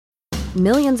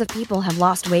Millions of people have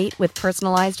lost weight with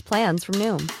personalized plans from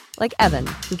Noom. Like Evan,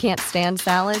 who can't stand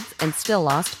salads and still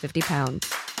lost 50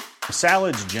 pounds.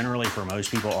 Salads generally for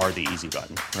most people are the easy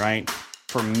button, right?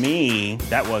 For me,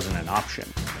 that wasn't an option.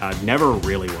 I never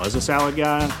really was a salad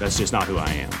guy. That's just not who I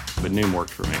am. But Noom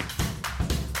worked for me.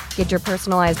 Get your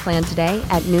personalized plan today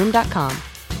at Noom.com.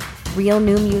 Real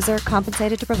Noom user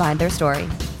compensated to provide their story.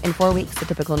 In 4 weeks, the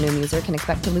typical Noom user can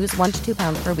expect to lose 1 to 2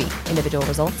 pounds per week. Individual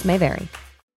results may vary.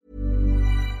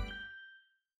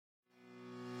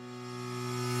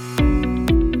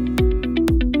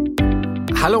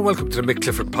 Hello and welcome to the Mick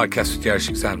Clifford podcast with the Irish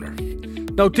Examiner.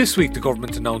 Now, this week the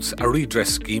government announced a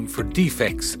redress scheme for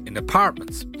defects in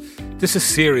apartments. This is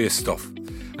serious stuff.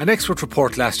 An expert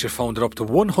report last year found that up to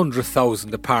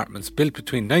 100,000 apartments built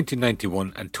between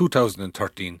 1991 and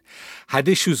 2013 had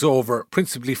issues over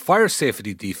principally fire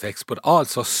safety defects, but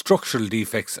also structural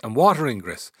defects and water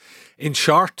ingress. In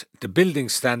short, the building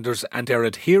standards and their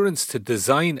adherence to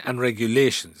design and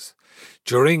regulations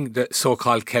during the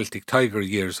so-called Celtic Tiger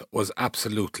years was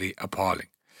absolutely appalling.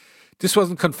 This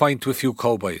wasn't confined to a few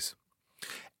cowboys.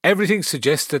 Everything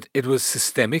suggested it was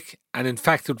systemic, and in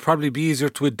fact it would probably be easier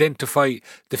to identify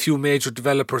the few major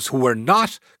developers who were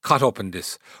not caught up in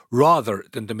this, rather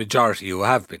than the majority who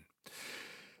have been.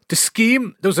 The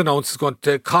scheme that was announced is going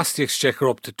to cost the Exchequer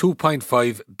up to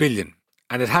 $2.5 billion.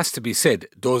 And it has to be said,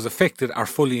 those affected are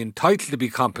fully entitled to be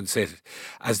compensated,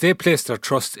 as they place their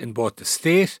trust in both the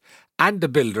state and the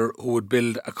builder who would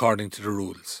build according to the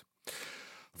rules.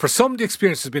 For some, the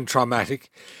experience has been traumatic,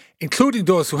 including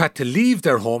those who had to leave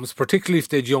their homes, particularly if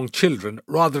they had young children,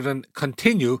 rather than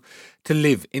continue to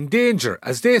live in danger,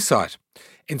 as they saw it.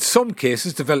 In some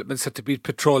cases, developments had to be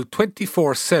patrolled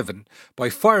 24/7 by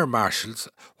fire marshals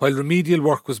while remedial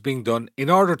work was being done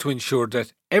in order to ensure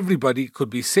that everybody could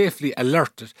be safely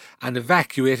alerted and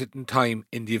evacuated in time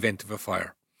in the event of a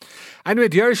fire. Anyway,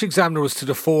 the Irish Examiner was to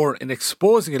the fore in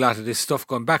exposing a lot of this stuff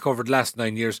going back over the last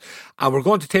 9 years, and we're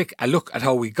going to take a look at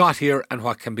how we got here and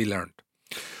what can be learned.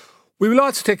 We will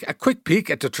also take a quick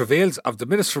peek at the travails of the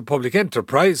Minister for Public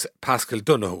Enterprise, Paschal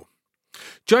Donohoe.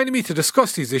 Joining me to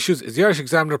discuss these issues is the Irish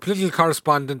Examiner political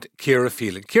correspondent, Ciara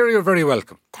Phelan. Ciara, you're very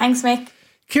welcome. Thanks, Mick.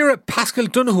 Ciara, Paschal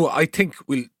Donohoe, I think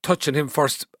we'll touch on him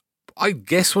first. I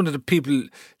guess one of the people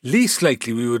least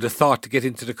likely we would have thought to get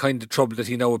into the kind of trouble that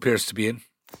he now appears to be in.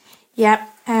 Yeah,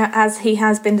 as he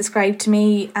has been described to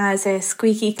me as a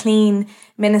squeaky clean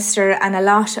minister, and a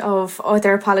lot of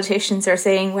other politicians are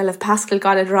saying, well, if Paschal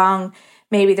got it wrong,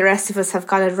 maybe the rest of us have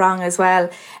got it wrong as well.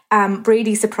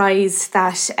 Really surprised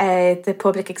that the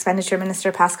Public Expenditure Minister,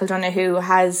 Paschal Donohoe,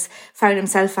 has found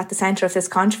himself at the centre of this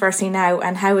controversy now,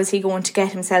 and how is he going to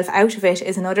get himself out of it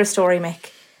is another story,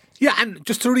 Mick. Yeah, and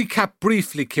just to recap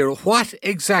briefly, Ciara, what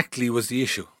exactly was the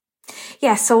issue?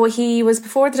 Yeah, so he was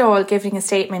before the Dáil giving a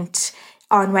statement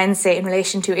on Wednesday in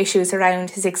relation to issues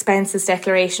around his expenses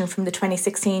declaration from the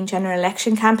 2016 general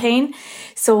election campaign.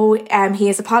 So he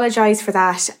has apologised for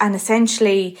that, and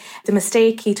essentially the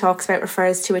mistake he talks about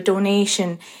refers to a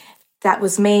donation that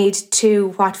was made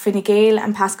to what Fine Gael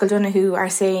and Paschal Donohoe are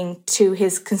saying to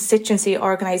his constituency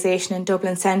organisation in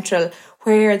Dublin Central,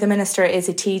 where the minister is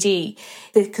a TD.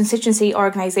 The constituency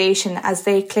organisation, as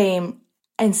they claim,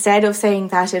 instead of saying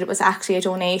that it was actually a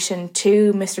donation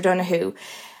to Mr Donohoe,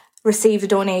 received a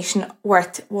donation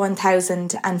worth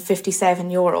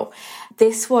 €1,057.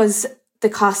 This was the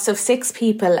cost of 6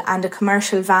 people and a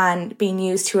commercial van being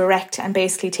used to erect and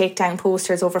basically take down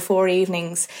posters over 4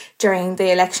 evenings during the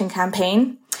election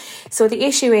campaign. So the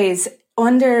issue is,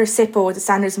 under SIPO, the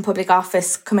Standards in Public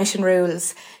Office Commission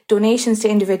rules, donations to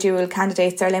individual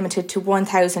candidates are limited to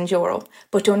 €1,000,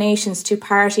 but donations to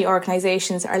party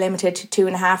organisations are limited to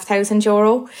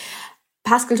 €2,500.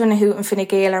 Paschal Donohoe and Fine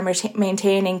Gael are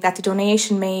maintaining that the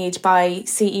donation made by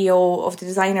CEO of the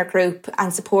designer group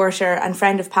and supporter and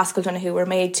friend of Paschal Donohoe were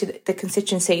made to the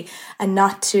constituency and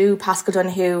not to Paschal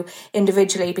Donohoe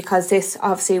individually, because this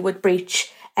obviously would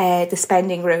breach the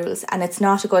spending rules, and it's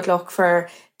not a good look for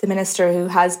the minister who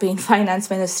has been finance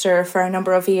minister for a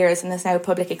number of years and is now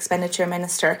public expenditure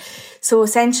minister. So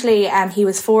essentially he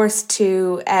was forced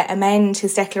to amend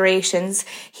his declarations.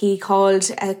 He called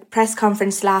a press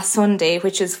conference last Sunday,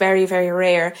 which is very, very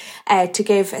rare, to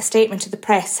give a statement to the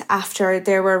press after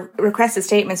there were requested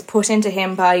statements put into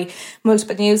him by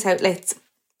multiple news outlets.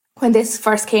 When this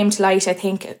first came to light, I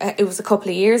think it was a couple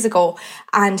of years ago,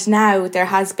 and now there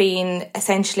has been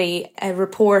essentially a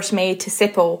report made to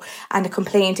SIPO and a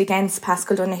complaint against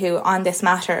Paschal Donohoe on this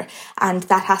matter, and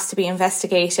that has to be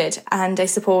investigated. And I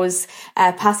suppose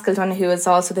Paschal Donohoe is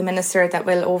also the minister that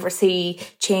will oversee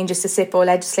changes to SIPO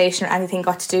legislation or anything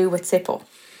got to do with SIPO.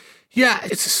 Yeah,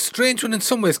 it's a strange one in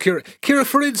some ways, Ciara. Ciara,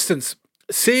 for instance,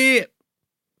 say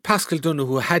Pascal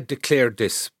Donoghue had declared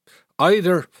this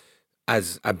either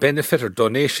as a benefit or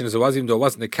donation, as it was, even though it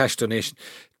wasn't a cash donation,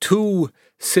 to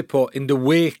SIPO in the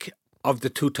wake of the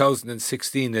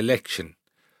 2016 election,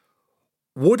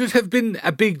 would it have been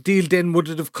a big deal then? Would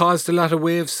it have caused a lot of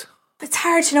waves? It's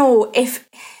hard to know if...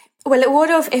 Well, it would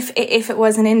have if it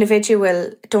was an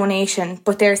individual donation,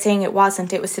 but they're saying it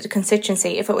wasn't. It was to the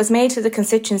constituency. If it was made to the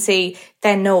constituency,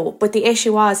 then no. But the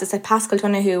issue is that Pascal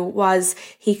Donoghue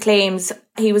he claims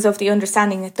he was of the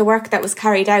understanding that the work that was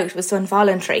carried out was done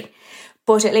voluntary.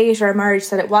 But it later emerged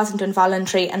that it wasn't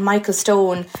involuntary, and Michael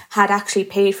Stone had actually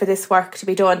paid for this work to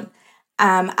be done.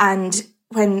 And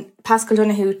when Pascal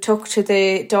Donoghue took to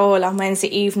the Dáil on Wednesday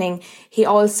evening, he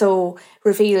also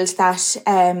revealed that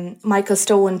Michael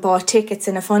Stone bought tickets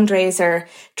in a fundraiser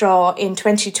draw in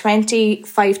 2020,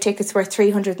 5 tickets worth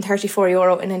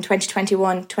 €334, and in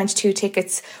 2021, 22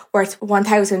 tickets worth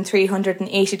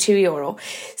 €1,382.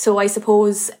 So I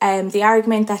suppose the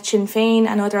argument that Sinn Féin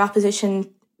and other opposition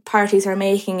parties are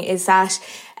making is that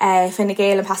Fine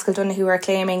Gael and Pascal Donoghue are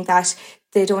claiming that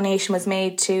the donation was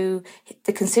made to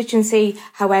the constituency.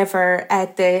 However,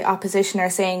 the opposition are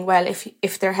saying, well,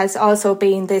 if there has also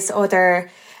been this other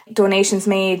donations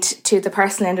made to the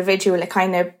personal individual, it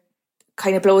kind of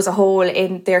blows a hole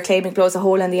in their claiming, blows a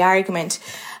hole in the argument.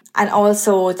 And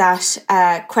also that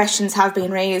questions have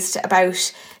been raised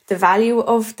about the value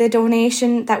of the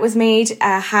donation that was made,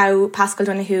 how Pascal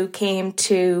Donoghue came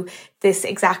to this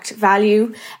exact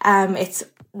value. It's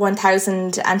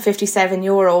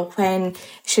 €1,057 when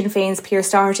Sinn Féin's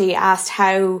Pearse Doherty asked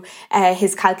how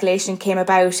his calculation came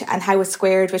about and how it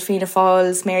squared with Fianna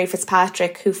Fáil's Mary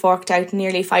Fitzpatrick, who forked out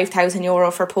nearly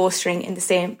 €5,000 for postering in the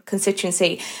same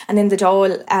constituency. And in the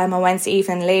Dáil on Wednesday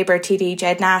evening, Labour TD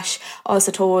Jed Nash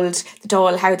also told the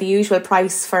Dáil how the usual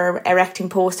price for erecting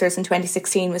posters in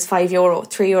 2016 was €5,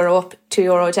 €3 up,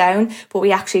 €2 down, but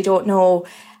we actually don't know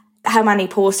how many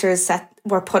posters that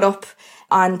were put up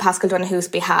on Pascal Donoghue's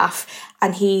behalf,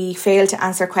 and he failed to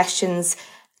answer questions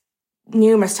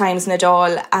numerous times in the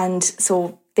Dáil, and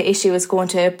so the issue is going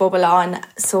to bubble on.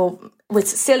 So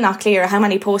it's still not clear how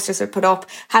many posters are put up,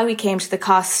 how he came to the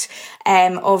cost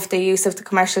of the use of the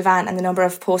commercial van and the number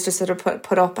of posters that are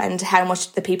put up, and how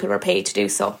much the people were paid to do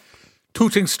so. Two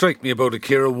things strike me about it,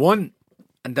 Ciara. One,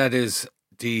 and that is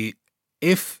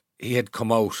if he had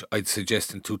come out, I'd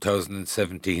suggest in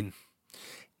 2017,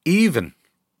 even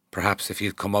perhaps if he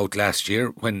had come out last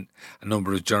year when a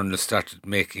number of journalists started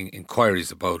making inquiries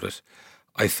about it,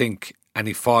 I think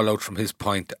any fallout from his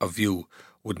point of view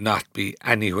would not be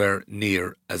anywhere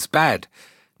near as bad.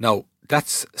 Now,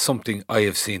 that's something I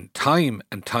have seen time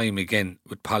and time again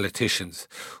with politicians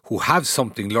who have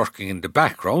something lurking in the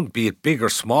background, be it big or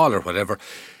small or whatever.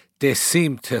 They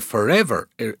seem to forever,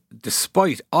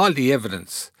 despite all the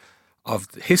evidence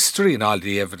of history and all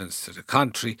the evidence to the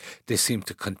contrary, they seem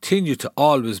to continue to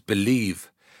always believe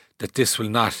that this will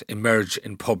not emerge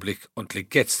in public until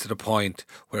it gets to the point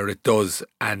where it does,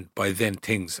 and by then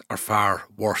things are far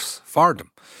worse for them.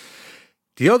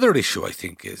 The other issue, I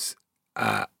think, is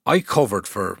I covered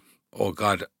for,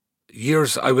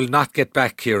 years. I will not get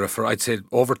back, Ciara, for I'd say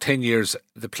over 10 years,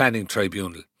 the Planning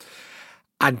Tribunal.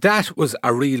 And that was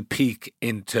a real peek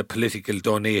into political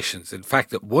donations. In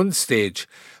fact, at one stage,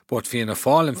 both Fianna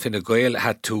Fáil and Fine Gael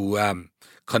had to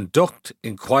conduct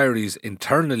inquiries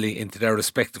internally into their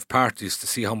respective parties to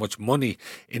see how much money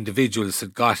individuals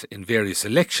had got in various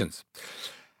elections.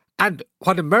 And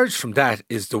what emerged from that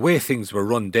is the way things were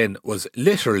run then was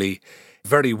literally a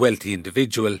very wealthy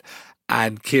individual.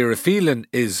 And Ciara Phelan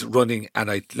is running, and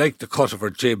I like the cut of her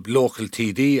jib, local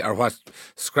TD or what,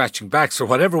 scratching backs or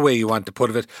whatever way you want to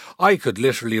put it. I could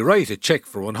literally write a cheque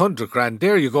for 100 grand.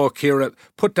 There you go, Ciara.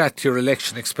 Put that to your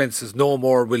election expenses. No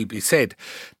more will be said.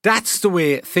 That's the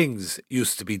way things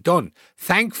used to be done.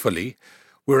 Thankfully,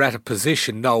 we're at a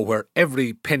position now where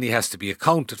every penny has to be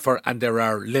accounted for and there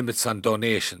are limits on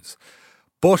donations.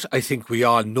 But I think we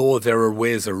all know there are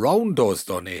ways around those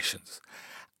donations.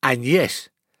 And yet,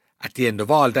 at the end of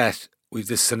all that, we've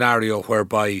this scenario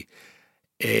whereby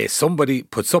somebody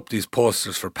puts up these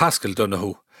posters for Pascal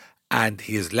Donoghue and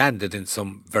he has landed in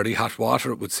some very hot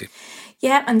water, it would seem.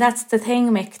 Yeah, and that's the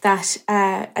thing, Mick, that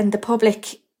and the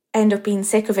public end up being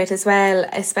sick of it as well,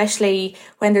 especially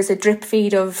when there's a drip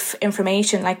feed of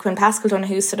information. Like when Pascal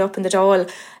Donoghue stood up in the Dáil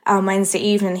on Wednesday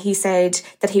evening, he said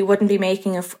that he wouldn't be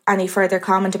making any further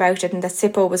comment about it and that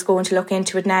SIPO was going to look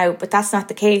into it now. But that's not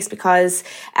the case, because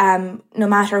no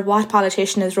matter what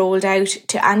politician is rolled out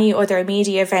to any other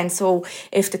media event, so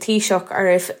if the Taoiseach or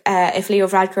if Leo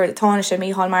Varadkar, the Taoiseach and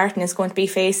Micheál Martin is going to be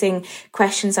facing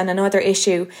questions on another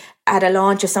issue, at a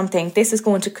launch of something, this is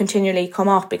going to continually come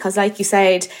up because, like you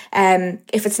said,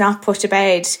 if it's not put to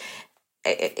bed,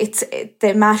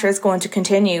 the matter is going to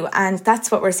continue. And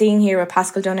that's what we're seeing here with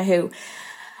Paschal Donohoe.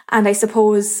 And I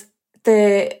suppose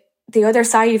the other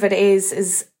side of it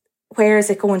is where is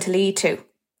it going to lead to?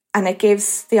 And it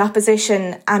gives the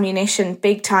opposition ammunition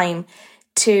big time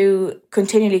to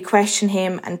continually question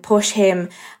him and push him,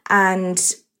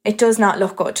 and it does not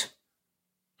look good.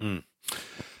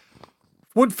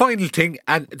 One final thing,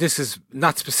 and this is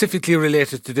not specifically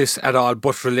related to this at all,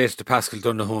 but related to Paschal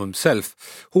Donohoe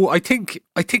himself, who I think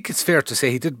it's fair to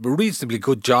say he did a reasonably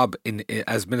good job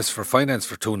as Minister for Finance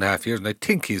for 2.5 years, and I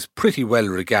think he's pretty well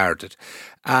regarded.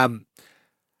 Have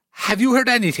you heard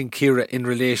anything, Ciara, in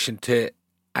relation to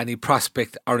any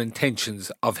prospect or intentions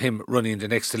of him running in the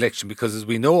next election? Because as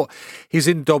we know, he's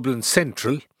in Dublin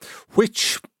Central,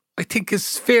 which I think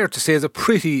is fair to say is a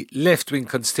pretty left-wing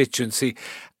constituency,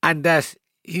 and that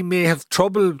he may have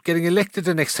trouble getting elected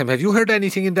the next time. Have you heard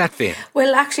anything in that vein?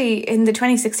 Well, actually, in the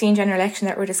 2016 general election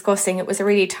that we're discussing, it was a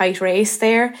really tight race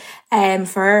there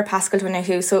for Paschal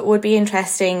Donohoe. So it would be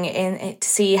interesting to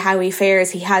see how he fares.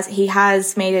 He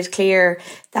has made it clear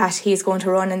that he's going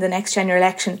to run in the next general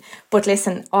election. But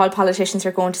listen, all politicians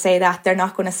are going to say that. They're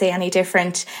not going to say any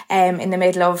different in the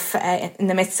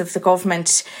midst of the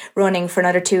government running for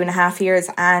another 2.5 years.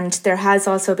 And there has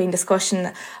also been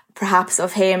discussion perhaps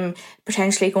of him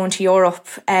potentially going to Europe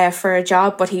for a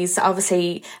job, but he's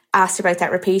obviously asked about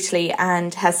that repeatedly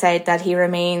and has said that he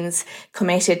remains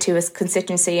committed to his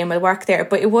constituency and will work there.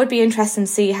 But it would be interesting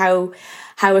to see how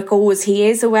it goes. He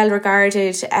is a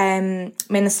well-regarded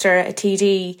minister, a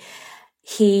TD.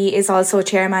 He is also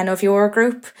chairman of your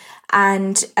group,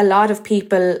 and a lot of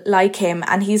people like him,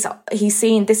 and he's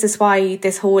seen, this is why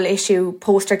this whole issue,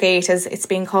 Postergate as it's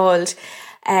being called,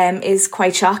 is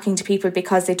quite shocking to people,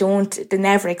 because they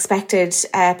never expected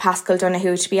Paschal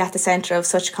Donohoe to be at the centre of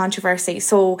such controversy.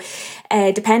 So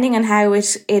depending on how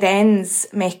it ends,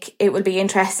 Mick, it will be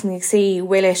interesting to see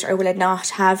will it or will it not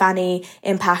have any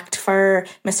impact for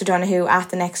Mr Donohoe at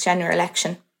the next general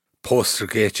election.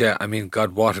 Postergate, yeah. I mean,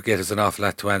 God, Watergate is an awful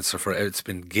lot to answer for. It's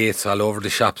been gates all over the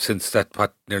shop since that,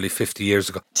 nearly 50 years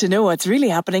ago. To know what's really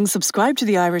happening, subscribe to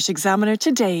the Irish Examiner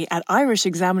today at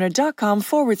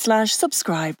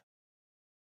irishexaminer.com/subscribe.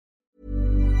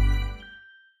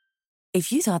 If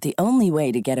you thought the only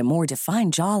way to get a more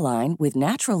defined jawline with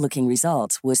natural-looking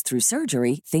results was through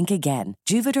surgery, think again.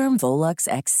 Juvederm Volux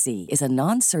XC is a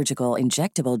non-surgical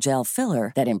injectable gel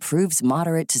filler that improves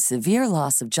moderate to severe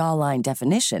loss of jawline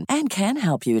definition and can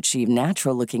help you achieve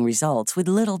natural-looking results with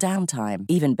little downtime.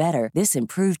 Even better, this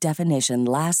improved definition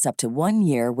lasts up to 1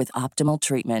 year with optimal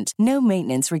treatment. No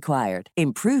maintenance required.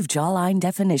 Improve jawline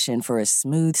definition for a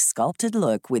smooth, sculpted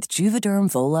look with Juvederm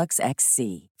Volux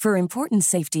XC. For important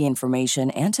safety information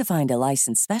and to find a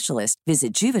licensed specialist,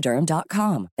 visit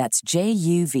Juvederm.com. That's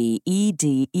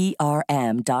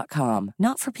JUVEDERM.com.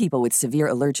 Not for people with severe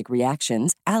allergic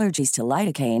reactions, allergies to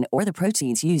lidocaine, or the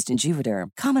proteins used in Juvederm.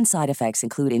 Common side effects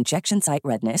include injection site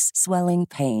redness, swelling,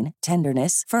 pain,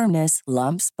 tenderness, firmness,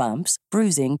 lumps, bumps,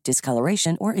 bruising,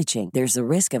 discoloration, or itching. There's a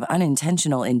risk of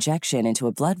unintentional injection into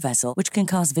a blood vessel, which can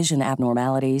cause vision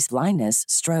abnormalities, blindness,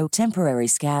 stroke, temporary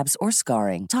scabs, or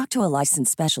scarring. Talk to a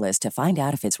licensed specialist to find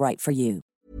out if it's right for you.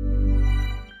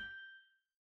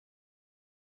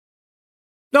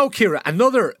 Now, Ciara,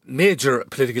 another major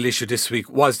political issue this week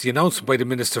was the announcement by the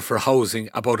Minister for Housing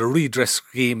about a redress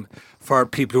scheme for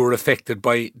people who were affected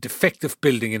by defective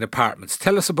building in apartments.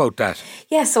 Tell us about that.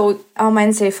 Yeah, so on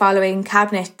Wednesday following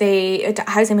Cabinet, the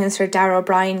Housing Minister Darragh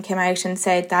O'Brien came out and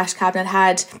said that Cabinet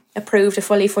had approved a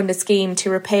fully funded scheme to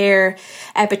repair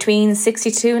between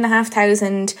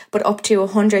 62,500 but up to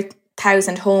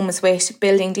 100,000 homes with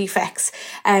building defects.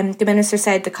 The Minister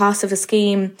said the cost of the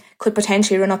scheme could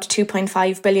potentially run up to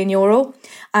 €2.5 billion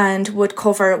and would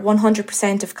cover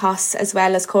 100% of costs, as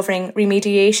well as covering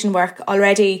remediation work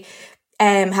already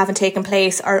having taken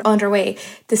place or underway.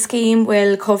 The scheme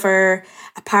will cover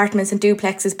apartments and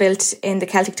duplexes built in the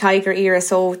Celtic Tiger era,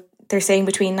 so they're saying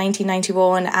between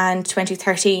 1991 and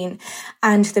 2013.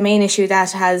 And the main issue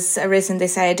that has arisen, they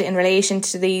said, in relation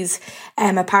to these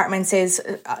apartments is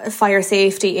fire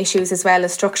safety issues, as well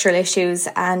as structural issues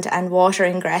and water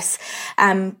ingress.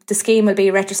 The scheme will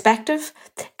be retrospective.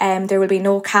 There will be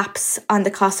no caps on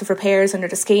the cost of repairs under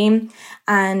the scheme.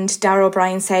 And Darragh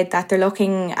O'Brien said that they're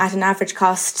looking at an average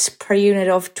cost per unit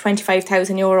of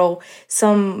 €25,000.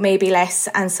 Some may be less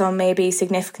and some may be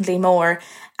significantly more.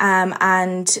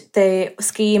 And the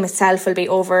scheme itself will be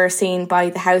overseen by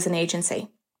the housing agency.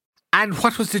 And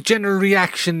what was the general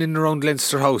reaction in around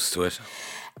Leinster House to it?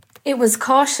 It was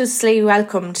cautiously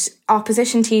welcomed.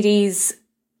 Opposition TDs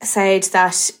said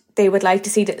that they would like to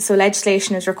see so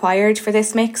legislation is required for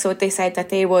this mix. So they said that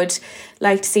they would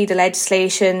like to see the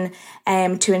legislation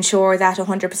to ensure that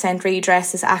 100%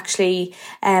 redress is actually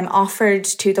offered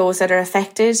to those that are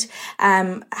affected.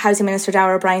 Housing Minister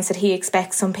Darragh O'Brien said he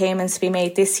expects some payments to be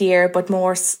made this year, but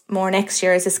more next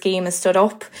year as the scheme is stood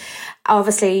up.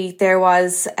 Obviously, there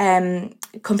was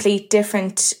complete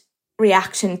different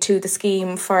reaction to the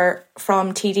scheme from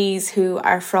TDs who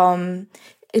are from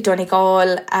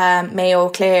Donegal, Mayo,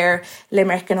 Clare,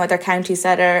 Limerick and other counties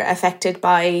that are affected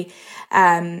by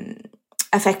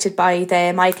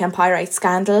the mica and pyrite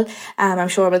scandal. I'm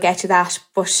sure we'll get to that.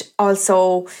 But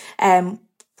also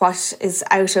what is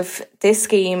out of this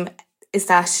scheme is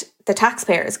that the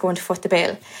taxpayer is going to foot the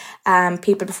bill.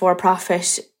 People Before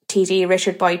Profit TD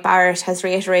Richard Boyd Barrett has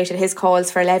reiterated his calls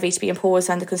for a levy to be imposed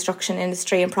on the construction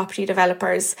industry and property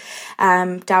developers.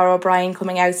 Darragh O'Brien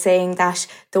coming out saying that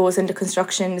those in the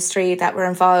construction industry that were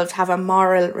involved have a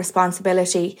moral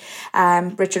responsibility.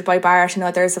 Richard Boyd Barrett and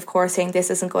others, of course, saying this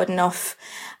isn't good enough.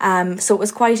 So it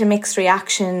was quite a mixed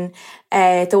reaction.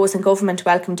 Those in government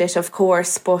welcomed it, of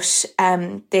course, but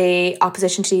the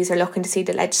opposition to these are looking to see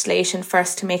the legislation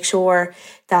first to make sure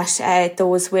that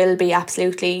those will be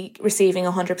absolutely receiving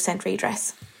 100%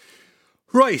 redress.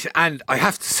 Right, and I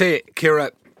have to say,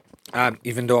 Ciara,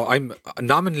 even though I'm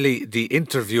nominally the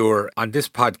interviewer on this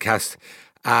podcast,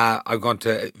 I'm going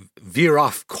to veer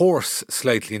off course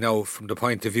slightly now from the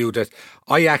point of view that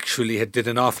I actually had did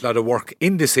an awful lot of work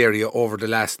in this area over the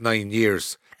last 9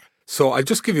 years. So I'll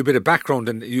just give you a bit of background,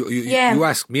 and you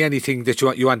ask me anything that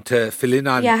you want to fill in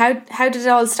on. Yeah, how did it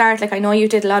all start? Like, I know you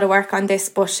did a lot of work on this,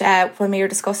 but when we were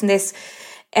discussing this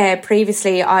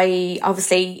previously, I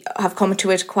obviously have come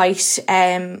to it quite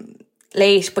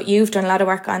late, but you've done a lot of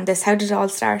work on this. How did it all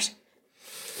start?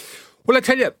 Well, I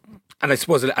tell you, and I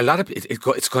suppose a lot of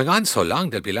it's going on so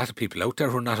long, there'll be a lot of people out there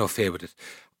who are not au fait with it.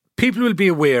 People will be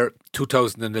aware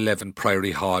 2011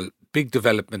 Priory Hall, big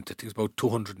development, I think it's about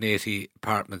 280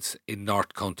 apartments in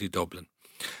North County Dublin.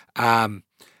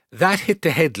 That hit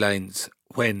the headlines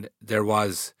when there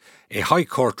was a High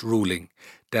Court ruling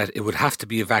that it would have to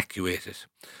be evacuated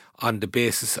on the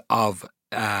basis of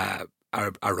a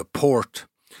report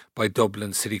by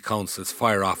Dublin City Council's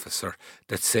fire officer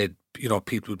that said,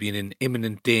 people would be in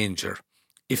imminent danger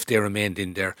if they remained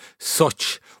in there.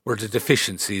 Such were the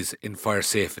deficiencies in fire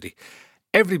safety.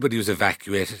 Everybody was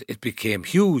evacuated. It became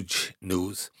huge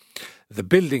news. The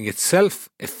building itself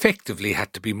effectively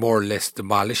had to be more or less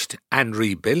demolished and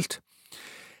rebuilt.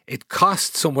 It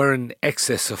cost somewhere in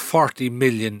excess of €40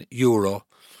 million,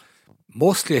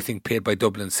 mostly I think paid by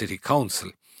Dublin City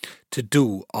Council, to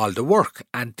do all the work.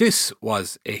 And this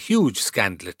was a huge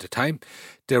scandal at the time.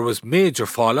 There was major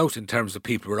fallout in terms of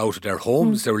people were out of their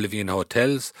homes, they were living in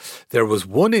hotels. There was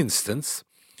one instance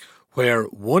where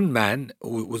one man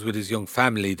who was with his young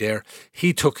family there,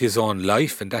 he took his own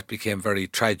life, and that became a very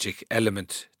tragic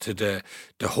element to the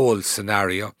whole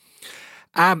scenario.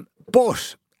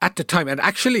 But at the time, and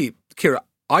actually, Ciara,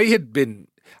 I had been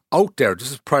out there,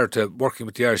 this is prior to working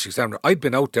with the Irish Examiner, I'd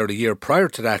been out there a year prior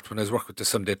to that when I was working with the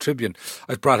Sunday Tribune.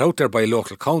 I was brought out there by a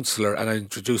local councillor and I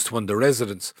introduced one of the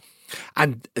residents.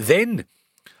 And then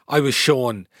I was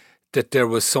shown that there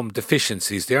was some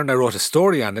deficiencies there, and I wrote a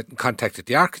story on it and contacted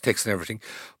the architects and everything.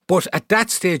 But at that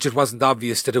stage it wasn't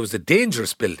obvious that it was a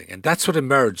dangerous building, and that's what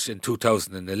emerged in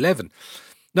 2011.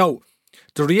 Now,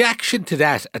 the reaction to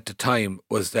that at the time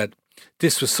was that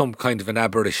this was some kind of an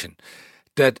aberration,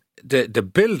 that the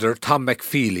builder, Tom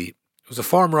McPheely, was a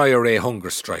former IRA hunger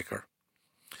striker,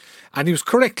 and he was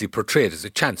correctly portrayed as a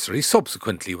chancer. He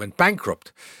subsequently went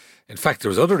bankrupt. In fact, there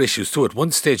was other issues too. At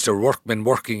one stage, there were workmen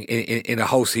working in a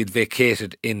house he'd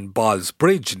vacated in Balls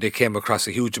Bridge, and they came across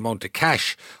a huge amount of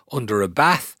cash under a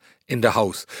bath in the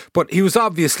house. But he was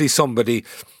obviously somebody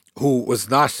who was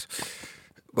not,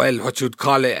 well, what you'd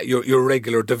call your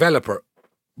regular developer.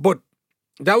 But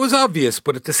that was obvious.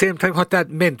 But at the same time, what that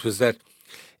meant was that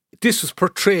this was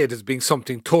portrayed as being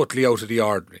something totally out of the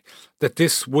ordinary, that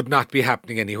this would not be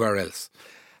happening anywhere else.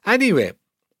 Anyway,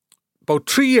 about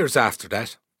 3 years after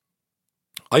that,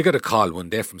 I got a call one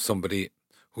day from somebody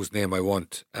whose name I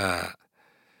won't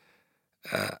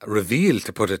reveal,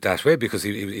 to put it that way, because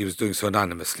he was doing so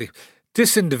anonymously.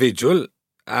 This individual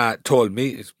told me,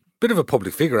 it's a bit of a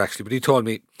public figure actually, but he told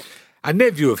me a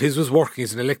nephew of his was working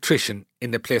as an electrician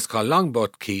in a place called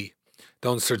Longboat Quay,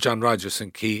 down Sir John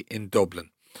Rogerson Quay in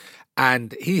Dublin.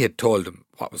 And he had told him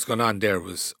what was going on there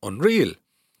was unreal,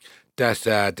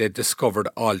 that they'd discovered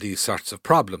all these sorts of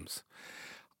problems.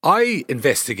 I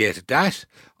investigated that.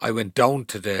 I went down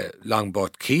to the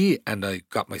Longboat Quay and I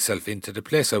got myself into the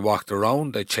place. I walked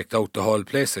around, I checked out the whole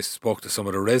place, I spoke to some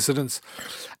of the residents,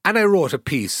 and I wrote a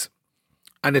piece.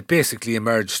 And it basically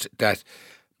emerged that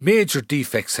major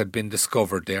defects had been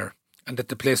discovered there and that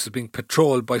the place was being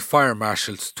patrolled by fire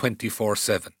marshals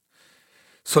 24/7.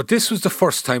 So this was the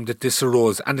first time that this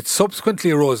arose, and it subsequently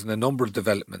arose in a number of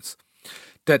developments,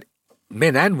 that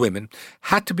men and women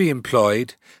had to be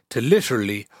employed to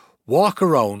literally walk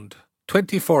around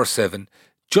 24/7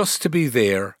 just to be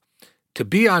there, to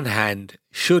be on hand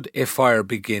should a fire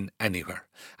begin anywhere.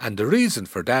 And the reason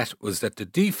for that was that the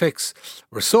defects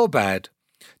were so bad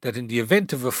that in the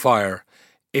event of a fire,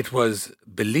 it was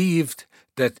believed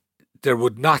that there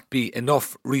would not be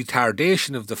enough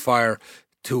retardation of the fire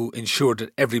to ensure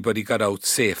that everybody got out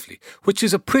safely, which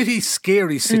is a pretty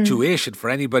scary situation for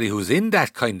anybody who's in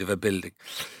that kind of a building.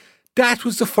 That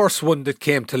was the first one that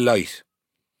came to light.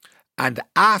 And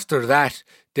after that,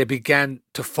 they began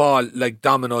to fall like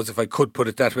dominoes, if I could put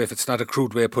it that way, if it's not a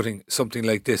crude way of putting something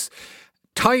like this.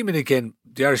 Time and again,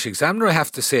 the Irish Examiner, I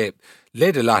have to say,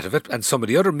 led a lot of it, and some of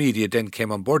the other media then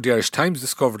came on board. The Irish Times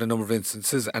discovered a number of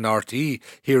instances, and RTE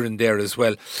here and there as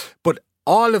well. But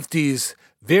all of these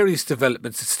various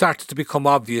developments, it started to become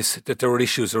obvious that there were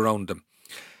issues around them.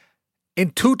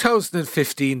 In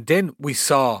 2015, then we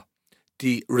saw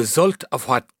the result of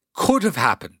what could have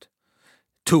happened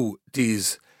to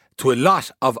a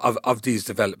lot of these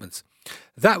developments.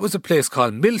 That was a place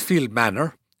called Millfield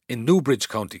Manor in Newbridge,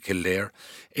 County Kildare.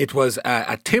 It was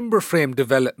a timber frame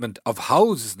development of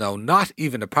houses now, not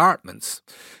even apartments,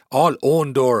 all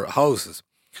own-door houses.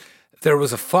 There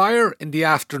was a fire in the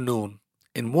afternoon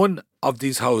in one of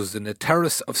these houses, in a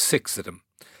terrace of 6 of them.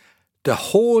 The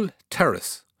whole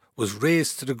terrace was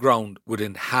razed to the ground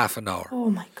within half an hour. Oh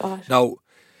my God. Now,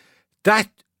 that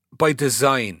by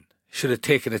design should have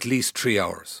taken at least 3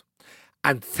 hours.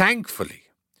 And thankfully,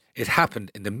 it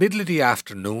happened in the middle of the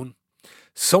afternoon.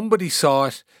 Somebody saw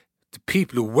it. The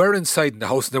people who were inside the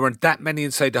house, and there weren't that many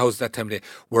inside the house that time of day,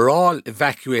 were all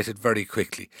evacuated very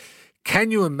quickly.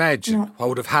 Can you imagine what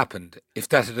would have happened if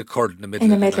that had occurred in the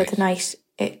middle of the night?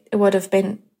 It would have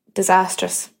been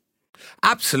disastrous.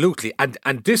 Absolutely.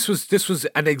 And this was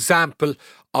an example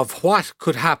of what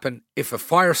could happen if a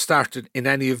fire started in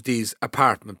any of these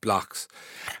apartment blocks.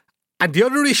 And the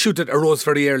other issue that arose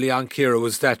very early on, Ciara,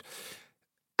 was that,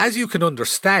 as you can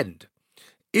understand,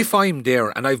 if I'm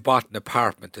there and I've bought an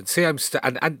apartment and say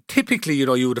and typically,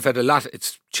 you would have had a lot,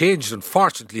 it's changed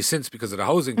unfortunately since because of the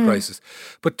housing crisis,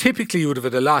 but typically you would have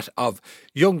had a lot of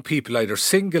young people, either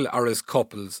single or as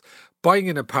couples, buying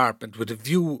an apartment with a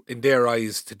view in their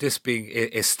eyes to this being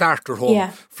a starter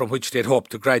home from which they'd hope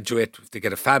to graduate if they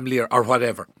get a family or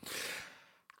whatever.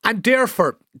 And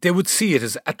therefore, they would see it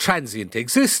as a transient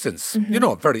existence,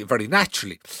 very, very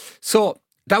naturally. So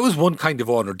that was one kind of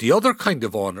owner. The other kind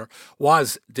of owner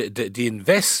was the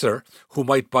investor who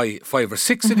might buy 5 or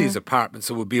 6 of these apartments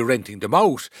and would be renting them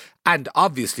out. And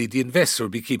obviously, the investor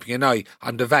would be keeping an eye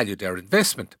on the value of their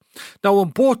investment. Now, in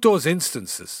both those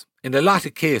instances, in a lot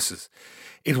of cases,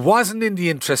 it wasn't in the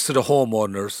interest of the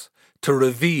homeowners to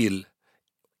reveal,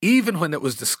 even when it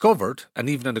was discovered, and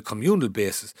even on a communal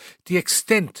basis, the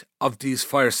extent of these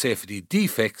fire safety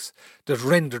defects that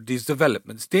rendered these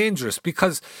developments dangerous.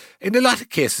 Because in a lot of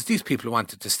cases, these people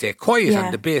wanted to stay quiet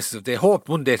on the basis of they hoped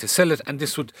one day to sell it, and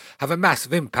this would have a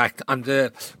massive impact on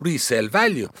the resale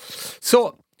value.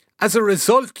 So, as a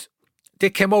result,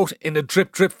 they came out in a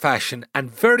drip fashion,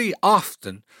 and very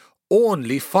often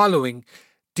only following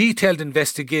detailed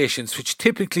investigations, which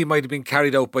typically might have been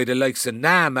carried out by the likes of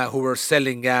NAMA, who were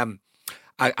selling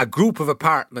a group of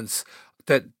apartments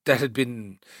that had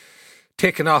been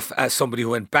taken off as somebody who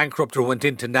went bankrupt or went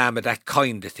into NAMA, that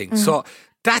kind of thing. So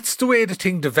that's the way the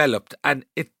thing developed, and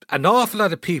an awful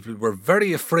lot of people were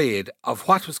very afraid of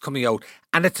what was coming out.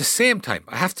 And at the same time,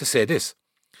 I have to say this,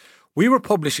 we were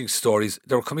publishing stories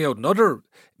that were coming out in other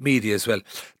media as well.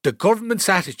 The government's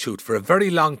attitude for a very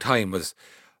long time was,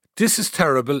 this is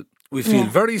terrible, we feel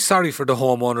very sorry for the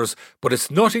homeowners, but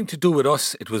it's nothing to do with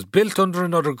us. It was built under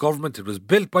another government, it was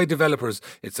built by developers,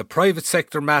 it's a private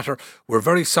sector matter, we're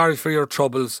very sorry for your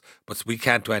troubles, but we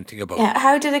can't do anything about it.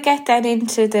 How did it get then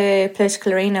into the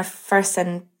political arena first,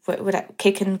 and with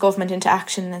kicking government into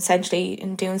action essentially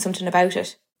and doing something about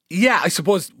it? Yeah, I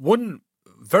suppose one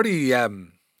very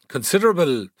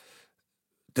considerable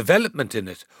development in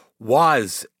it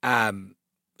was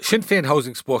Sinn Féin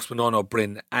housing spokesman Eoin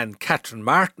O'Brien and Catherine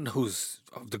Martin, who's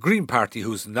of the Green Party,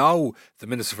 who's now the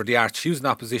Minister for the Arts. She was in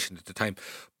opposition at the time.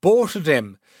 Both of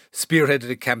them spearheaded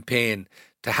a campaign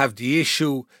to have the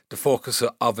issue the focus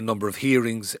of a number of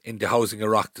hearings in the Housing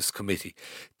Oireachtas Committee.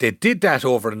 They did that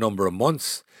over a number of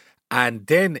months, and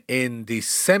then in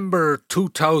December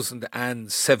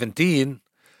 2017,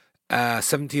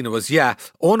 17 it was,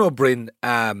 Owen O'Brien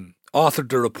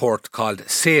authored a report called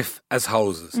Safe as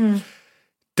Houses.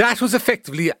 That was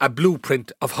effectively a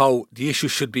blueprint of how the issue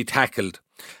should be tackled.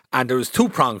 And there was two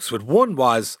prongs to it. One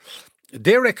was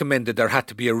they recommended there had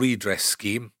to be a redress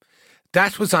scheme.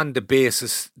 That was on the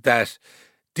basis that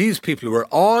these people were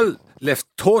all left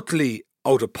totally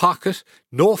out of pocket,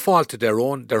 no fault of their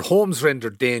own, their homes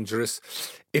rendered dangerous.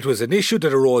 It was an issue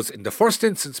that arose in the first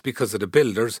instance because of the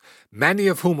builders, many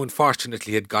of whom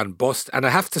unfortunately had gone bust. And I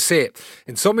have to say,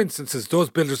 in some instances, those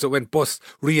builders that went bust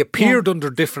reappeared under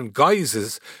different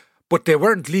guises, but they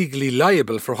weren't legally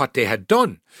liable for what they had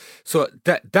done. So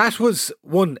that was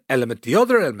one element. The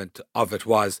other element of it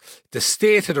was the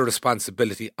state had a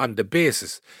responsibility on the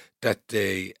basis that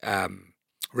the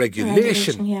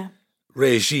regulation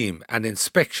regime and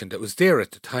inspection that was there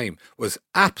at the time was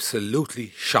absolutely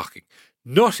shocking.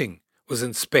 Nothing was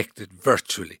inspected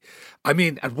virtually. I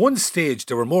mean, at one stage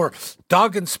there were more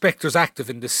dog inspectors active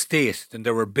in the state than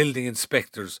there were building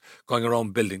inspectors going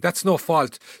around building. That's no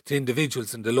fault to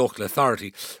individuals in the local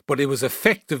authority, but it was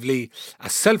effectively a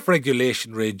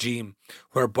self-regulation regime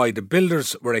whereby the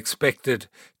builders were expected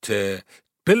to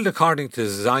build according to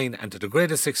design and to the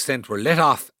greatest extent were let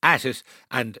off at it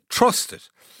and trust it.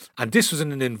 And this was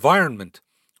in an environment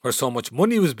where so much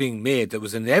money was being made that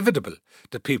was inevitable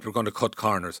that people were going to cut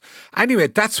corners. Anyway,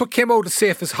 that's what came out of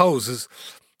Safe as Houses.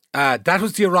 That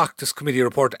was the Oireachtas Committee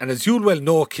report. And as you'll well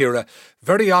know, Ciara,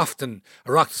 very often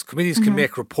Oireachtas committees can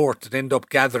make reports that end up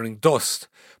gathering dust.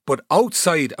 But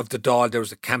outside of the Dáil, there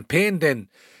was a campaign then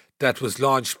that was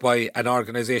launched by an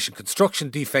organisation,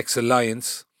 Construction Defects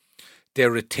Alliance. They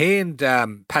retained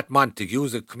Pat Montague,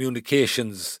 who's a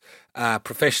communications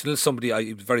professional, somebody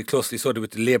I was very closely associated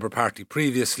with the Labour Party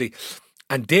previously,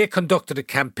 and they conducted a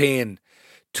campaign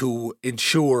to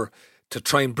ensure, to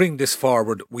try and bring this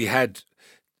forward. We had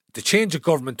the change of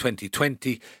government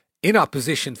 2020. In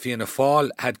opposition, Fianna Fáil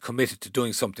had committed to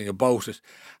doing something about it,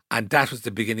 and that was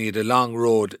the beginning of the long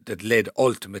road that led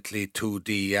ultimately to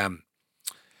the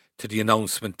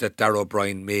announcement that Darragh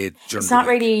O'Brien made. It's not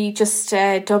really just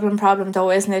a Dublin problem,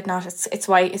 though, isn't it? Not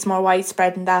it's more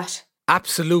widespread than that.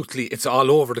 Absolutely, it's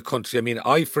all over the country. I mean,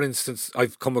 for instance,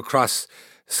 I've come across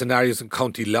scenarios in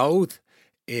County Louth,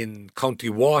 in County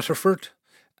Waterford,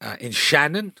 in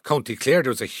Shannon, County Clare.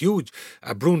 There was a huge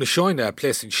Brunashoina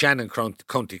place in Shannon,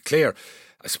 County Clare.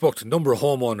 I spoke to a number of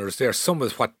homeowners there. Some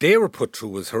of what they were put through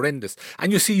was horrendous.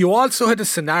 And you see, you also had a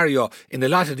scenario in a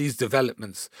lot of these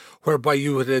developments whereby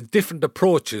you had different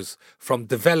approaches from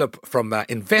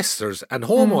investors and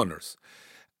homeowners.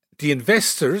 The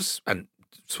investors, and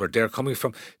that's where they're coming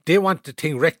from, they want the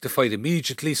thing rectified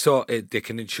immediately so they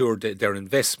can ensure that their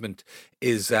investment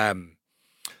is that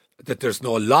there's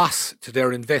no loss to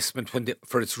their investment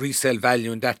for its resale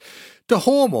value, and that the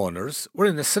homeowners were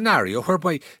in a scenario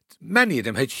whereby many of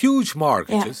them had huge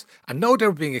mortgages and now they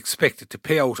were being expected to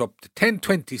pay out up to 10,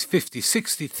 20, 50,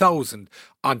 60,000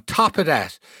 on top of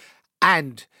that,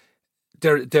 and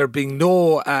there being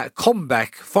no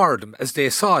comeback for them as they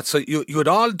saw it. So you had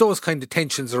all those kind of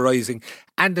tensions arising,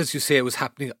 and as you say, it was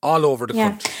happening all over the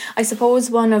country. I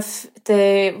suppose one of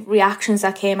the reactions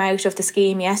that came out of the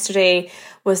scheme yesterday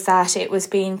was that it was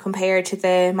being compared to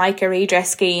the MICA redress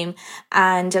scheme,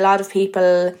 and a lot of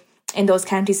people in those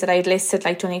counties that I'd listed,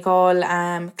 like Donegal,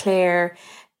 Clare,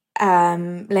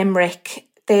 Limerick,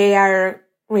 they are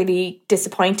really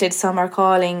disappointed. Some are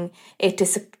calling it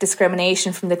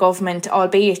discrimination from the government,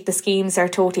 albeit the schemes are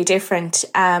totally different.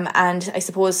 And I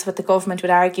suppose what the government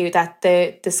would argue that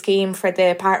the scheme for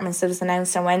the apartments that was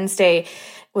announced on Wednesday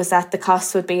was that the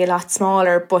cost would be a lot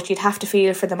smaller, but you'd have to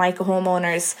feel for the MICA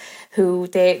homeowners who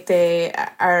they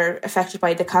are affected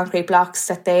by the concrete blocks,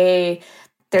 that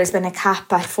there's been a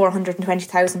cap at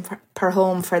 420,000 per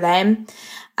home for them.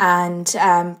 And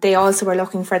they also were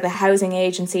looking for the housing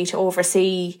agency to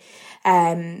oversee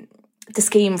the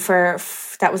scheme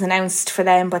that was announced for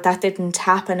them, but that didn't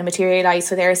happen and materialise.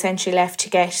 So they're essentially left to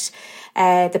get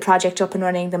the project up and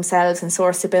running themselves and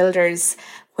source the builders.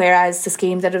 Whereas the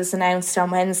scheme that was announced on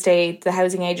Wednesday, the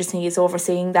housing agency is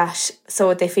overseeing that.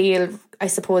 So they feel, I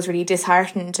suppose, really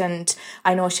disheartened. And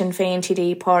I know Sinn Féin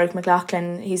TD Pádraig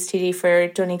McLaughlin, he's TD for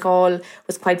Donegal,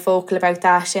 was quite vocal about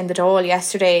that in the Dáil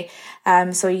yesterday.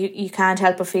 So you can't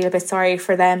help but feel a bit sorry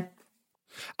for them.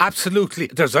 Absolutely.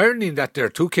 There's irony in that there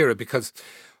too, Ciara, because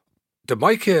the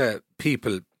MICA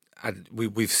people and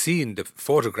we've seen the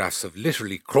photographs of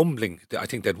literally crumbling. I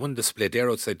think they had one display there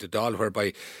outside the Dáil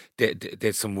whereby they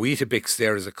had some Weetabix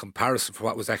there as a comparison for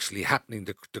what was actually happening,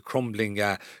 the crumbling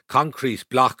concrete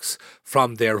blocks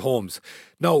from their homes.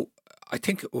 Now, I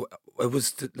think it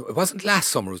wasn't last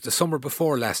summer, it was the summer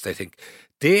before last, I think.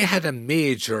 They had a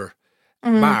major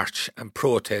march and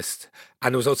protest,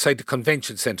 and it was outside the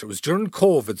convention centre. It was during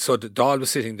COVID, so the Dáil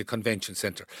was sitting in the convention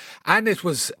centre, and it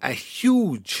was a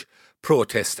huge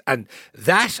protest, and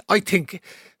that, I think,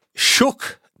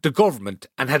 shook the government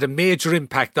and had a major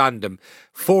impact on them,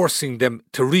 forcing them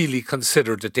to really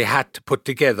consider that they had to put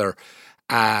together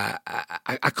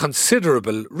a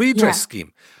considerable redress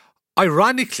scheme.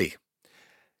 Ironically,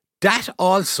 that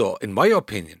also, in my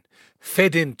opinion,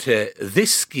 fed into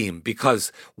this scheme,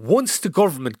 because once the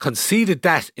government conceded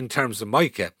that in terms of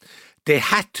MICA, they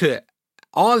had to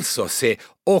also say,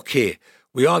 OK,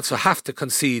 we also have to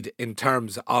concede in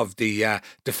terms of the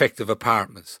defective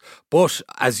apartments. But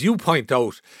as you point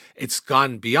out, it's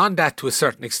gone beyond that to a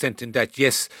certain extent, in that,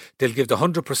 yes, they'll give the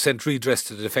 100% redress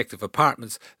to the defective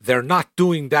apartments. They're not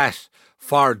doing that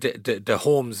for the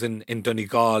homes in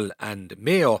Donegal and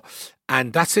Mayo.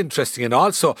 And that's interesting. And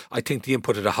also, I think the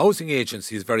input of the housing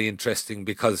agency is very interesting,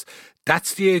 because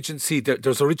that's the agency.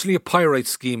 There's originally a pyrite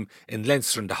scheme in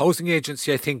Leinster, and the housing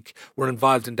agency, I think, were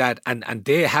involved in that. And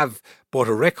they have both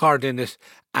a record in it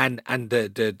and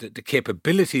the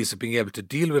capabilities of being able to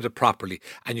deal with it properly.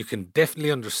 And you can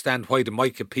definitely understand why the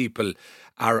MICA people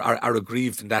are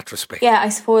aggrieved in that respect. Yeah, I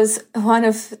suppose one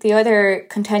of the other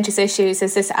contentious issues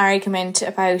is this argument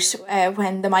about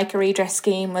when the MICA redress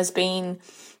scheme was being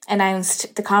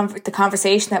announced, the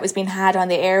conversation that was being had on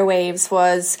the airwaves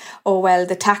was, oh well,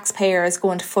 the taxpayer is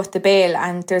going to foot the bill,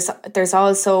 and there's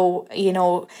also, you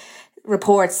know,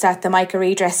 reports that the MICA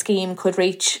redress scheme could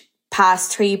reach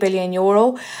past €3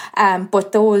 billion,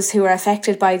 but those who are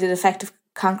affected by the defective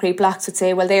concrete blocks would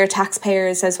say, well, they're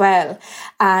taxpayers as well.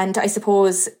 And I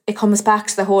suppose it comes back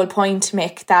to the whole point,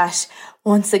 Mick, that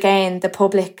once again the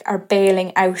public are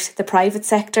bailing out the private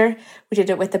sector. We did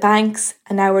it with the banks,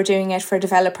 and now we're doing it for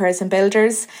developers and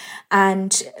builders.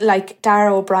 And like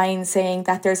Dara O'Brien saying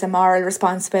that there's a moral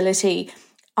responsibility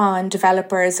on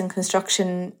developers and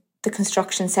the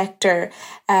construction sector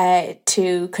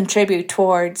to contribute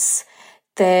towards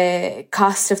the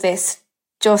cost of this,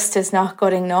 just is not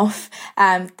good enough.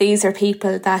 These are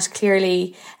people that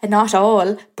clearly, not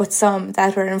all, but some,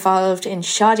 that were involved in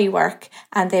shoddy work,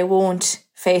 and they won't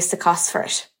face the cost for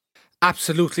it.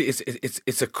 Absolutely.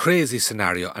 It's a crazy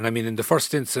scenario. And I mean, in the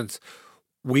first instance,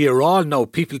 we are all now,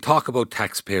 people talk about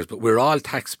taxpayers, but we're all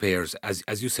taxpayers,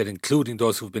 as you said, including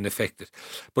those who've been affected.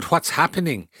 But what's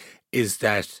happening is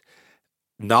that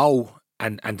now,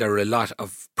 and there are a lot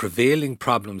of prevailing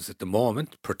problems at the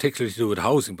moment, particularly to do with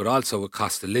housing, but also with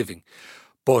cost of living.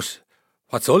 But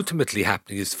what's ultimately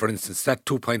happening is, for instance, that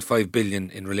 2.5 billion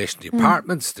in relation to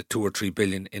apartments, the 2 or 3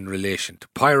 billion in relation to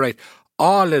pyrite,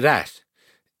 all of that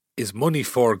is money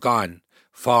foregone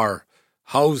for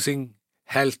housing,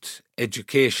 health,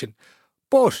 education.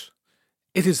 But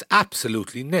it is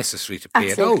absolutely necessary to pay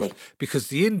it out, because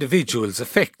the individuals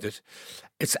affected,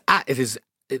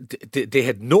 they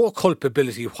had no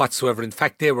culpability whatsoever. In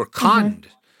fact, they were conned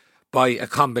by a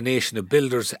combination of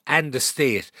builders and the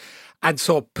state. And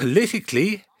so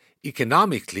politically,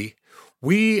 economically,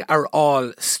 we are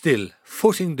all still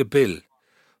footing the bill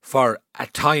for a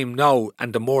time now.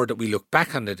 And the more that we look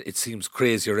back on it, it seems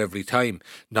crazier every time.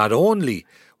 Not only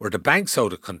were the banks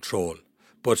out of control,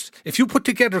 but if you put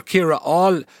together, Ciara,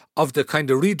 all of the kind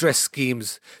of redress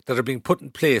schemes that are being put in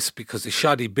place because of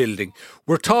shoddy building,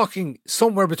 we're talking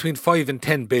somewhere between 5 and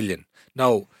 10 billion.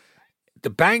 Now, the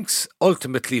banks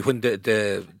ultimately, when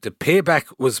the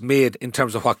payback was made in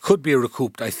terms of what could be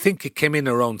recouped, I think it came in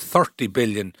around 30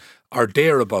 billion or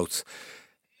thereabouts.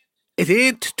 It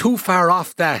ain't too far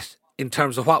off that in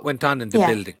terms of what went on in the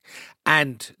building.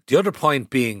 And the other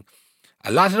point being,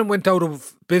 a lot of them went out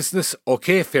of business.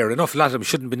 Okay, fair enough. A lot of them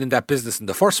shouldn't have been in that business in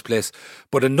the first place.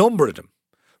 But a number of them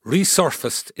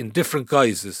resurfaced in different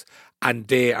guises, and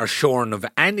they are shorn of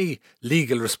any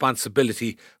legal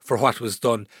responsibility for what was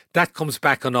done. That comes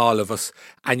back on all of us.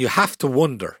 And you have to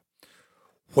wonder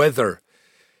whether,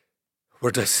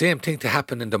 were the same thing to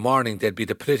happen in the morning, there'd be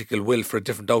the political will for a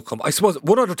different outcome. I suppose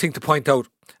one other thing to point out,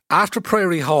 after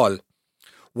Priory Hall,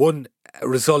 one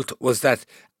result was that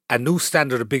a new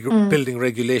standard of building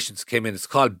regulations came in. It's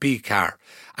called BCAR.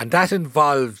 And that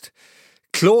involved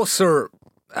closer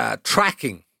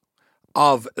tracking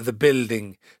of the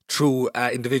building through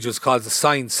individuals called the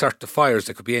signed certifiers.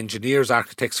 They could be engineers,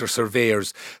 architects or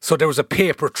surveyors. So there was a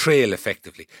paper trail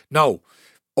effectively. Now,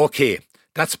 okay,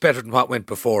 That's better than what went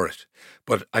before it.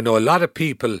 But I know a lot of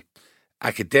people,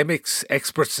 academics,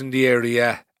 experts in the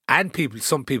area, and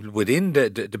some people within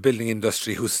the building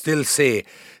industry who still say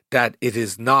that it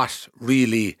is not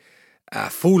really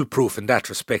foolproof in that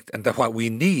respect, and that what we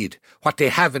need, what they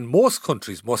have in most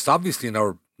countries, most obviously in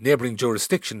our neighbouring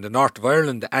jurisdiction, the north of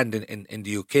Ireland and in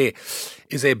the UK,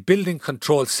 is a building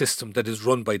control system that is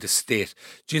run by the state.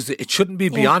 Jeez, it shouldn't be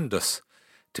beyond us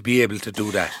to be able to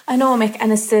do that. I know, Mick,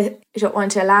 and I don't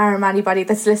want to alarm anybody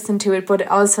that's listening to it, but it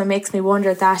also makes me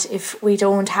wonder that if we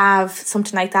don't have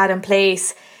something like that in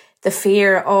place, the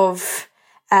fear of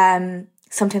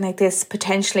something like this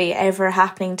potentially ever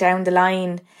happening down the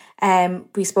line.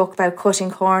 We spoke about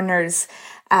cutting corners.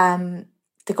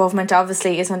 The government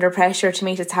obviously is under pressure to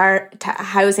meet its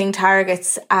housing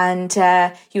targets, and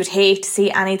you'd hate to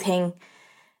see anything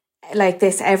like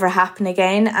this ever happen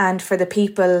again. And for the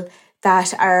people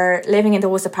that are living in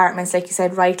those apartments, like you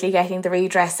said, rightly getting the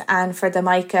redress, and for the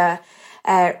MICA,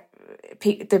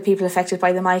 the people affected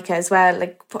by the MICA as well.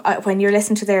 Like when you're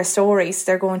listening to their stories,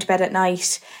 they're going to bed at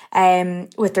night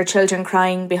with their children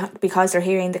crying because they're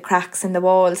hearing the cracks in the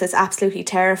walls. It's absolutely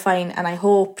terrifying, and I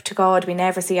hope to God we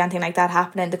never see anything like that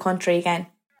happen in the country again.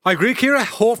 I agree, Ciara.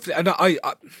 Hopefully, and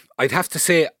I'd have to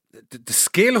say the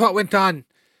scale of what went on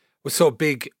was so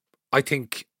big. I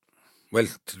think, well,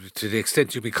 to the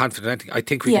extent you be confident, I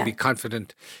think we can be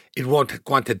confident it won't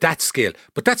go on to that scale.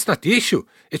 But that's not the issue.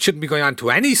 It shouldn't be going on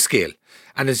to any scale.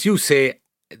 And as you say,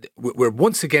 we're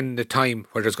once again in a time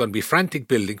where there's going to be frantic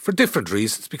building for different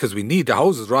reasons, because we need the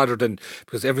houses rather than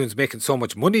because everyone's making so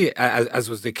much money, as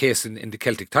was the case in the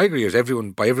Celtic Tiger years.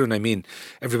 By everyone I mean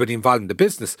everybody involved in the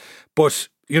business. But,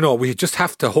 you know, we just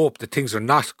have to hope that things are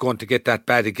not going to get that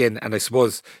bad again. And I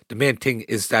suppose the main thing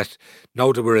is that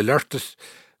now that we're alerted,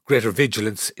 greater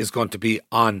vigilance is going to be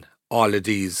on all of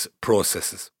these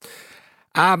processes.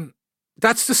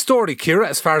 That's the story, Ciara,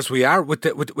 as far as we are with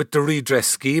the redress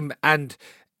scheme. And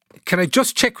can I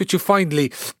just check with you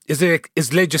finally,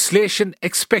 is legislation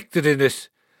expected in it?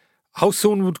 How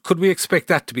soon could we expect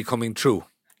that to be coming through?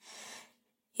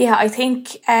 Yeah, I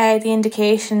think the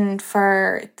indication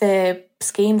for the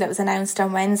scheme that was announced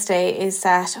on Wednesday is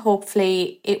that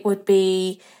hopefully it would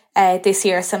be this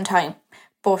year sometime.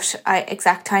 But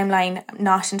exact timeline, I'm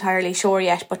not entirely sure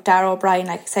yet. But Darragh O'Brien,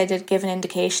 like I said, did give an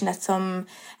indication that some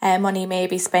money may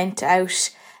be spent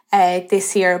out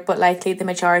this year, but likely the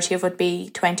majority of it would be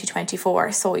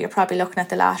 2024. So you're probably looking at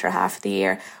the latter half of the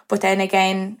year. But then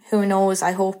again, who knows?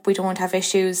 I hope we don't have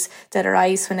issues that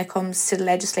arise when it comes to the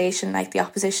legislation, like the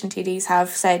opposition TDs have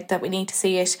said that we need to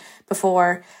see it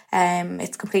before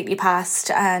it's completely passed,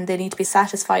 and they need to be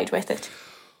satisfied with it.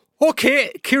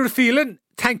 Okay, Ciara Phelan,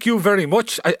 thank you very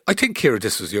much. I think, Ciara,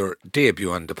 this was your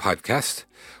debut on the podcast.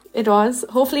 It was.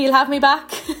 Hopefully you'll have me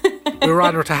back. We're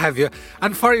honoured to have you.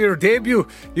 And for your debut,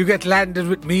 you get landed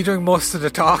with me doing most of the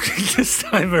talking this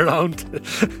time around.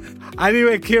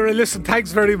 Anyway, Ciara, listen,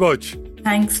 thanks very much.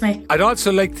 Thanks, Mick. I'd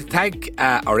also like to thank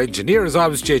our engineer, as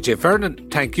always, JJ Vernon.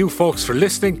 Thank you, folks, for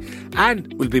listening.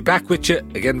 And we'll be back with you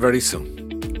again very soon.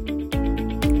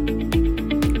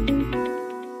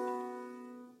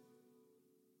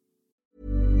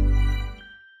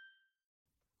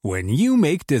 When you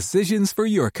make decisions for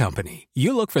your company,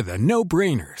 you look for the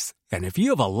no-brainers. And if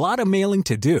you have a lot of mailing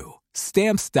to do,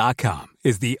 Stamps.com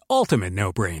is the ultimate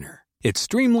no-brainer. It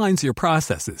streamlines your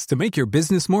processes to make your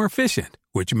business more efficient,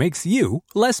 which makes you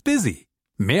less busy.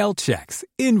 Mail checks,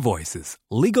 invoices,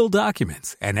 legal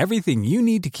documents, and everything you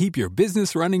need to keep your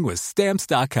business running with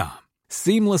Stamps.com.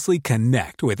 Seamlessly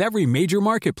connect with every major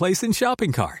marketplace and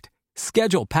shopping cart.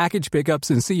 Schedule package pickups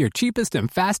and see your cheapest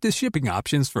and fastest shipping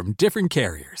options from different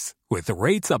carriers, with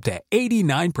rates up to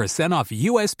 89% off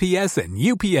USPS and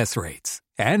UPS rates.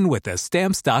 And with the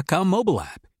Stamps.com mobile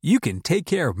app, you can take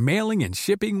care of mailing and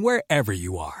shipping wherever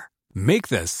you are. Make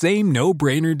the same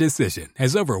no-brainer decision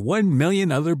as over 1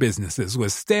 million other businesses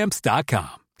with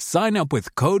Stamps.com. Sign up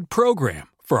with code PROGRAM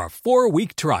for a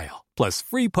 4-week trial, plus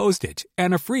free postage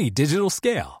and a free digital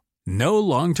scale. No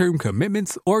long-term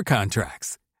commitments or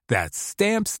contracts. That's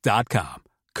Stamps.com.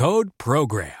 Code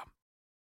PROGRAM.